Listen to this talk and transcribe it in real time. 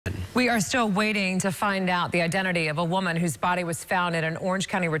We are still waiting to find out the identity of a woman whose body was found in an Orange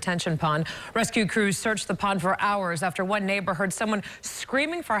County retention pond. Rescue crews searched the pond for hours after one neighbor heard someone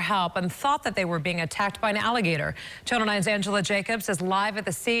screaming for help and thought that they were being attacked by an alligator. Channel 9's Angela Jacobs is live at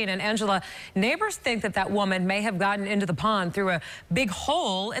the scene. And Angela, neighbors think that woman may have gotten into the pond through a big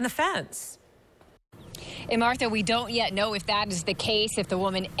hole in the fence. And Martha, we don't yet know if that is the case, if the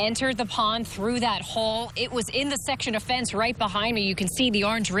woman entered the pond through that hole. It was in the section of fence right behind me. You can see the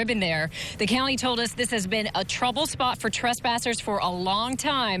orange ribbon there. The county told us this has been a trouble spot for trespassers for a long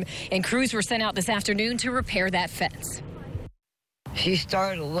time, and crews were sent out this afternoon to repair that fence. She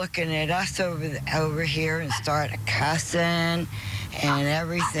started looking at us over here and started cussing and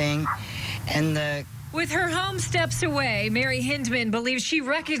everything. And with her home steps away, Mary Hindman believes she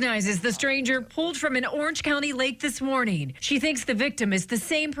recognizes the stranger pulled from an Orange County lake this morning. She thinks the victim is the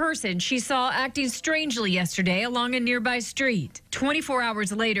same person she saw acting strangely yesterday along a nearby street. 24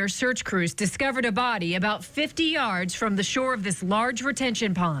 hours later, search crews discovered a body about 50 yards from the shore of this large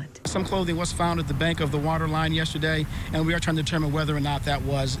retention pond. Some clothing was found at the bank of the water line yesterday, and we are trying to determine whether or not that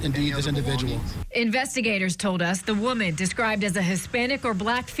was indeed this individual. Investigators told us the woman, described as a Hispanic or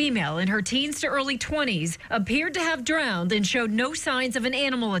black female in her teens to early 20s, appeared to have drowned and showed no signs of an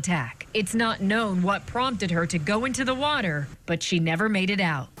animal attack. It's not known what prompted her to go into the water, but she never made it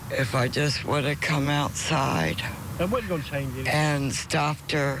out. If I just would have come outside that wasn't going to change it and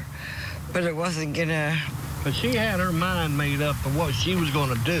stopped her, but it wasn't going to. But she had her mind made up of what she was going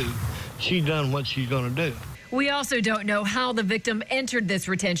to do. She done what she's going to do. We also don't know how the victim entered this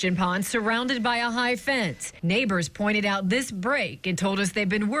retention pond surrounded by a high fence. Neighbors pointed out this break and told us they've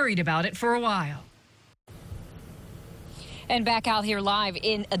been worried about it for a while. And back out here live,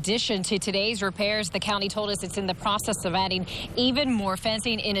 in addition to today's repairs, the county told us it's in the process of adding even more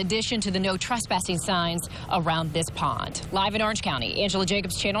fencing in addition to the no trespassing signs around this pond. Live in Orange County, Angela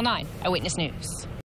Jacobs, Channel 9 Eyewitness News.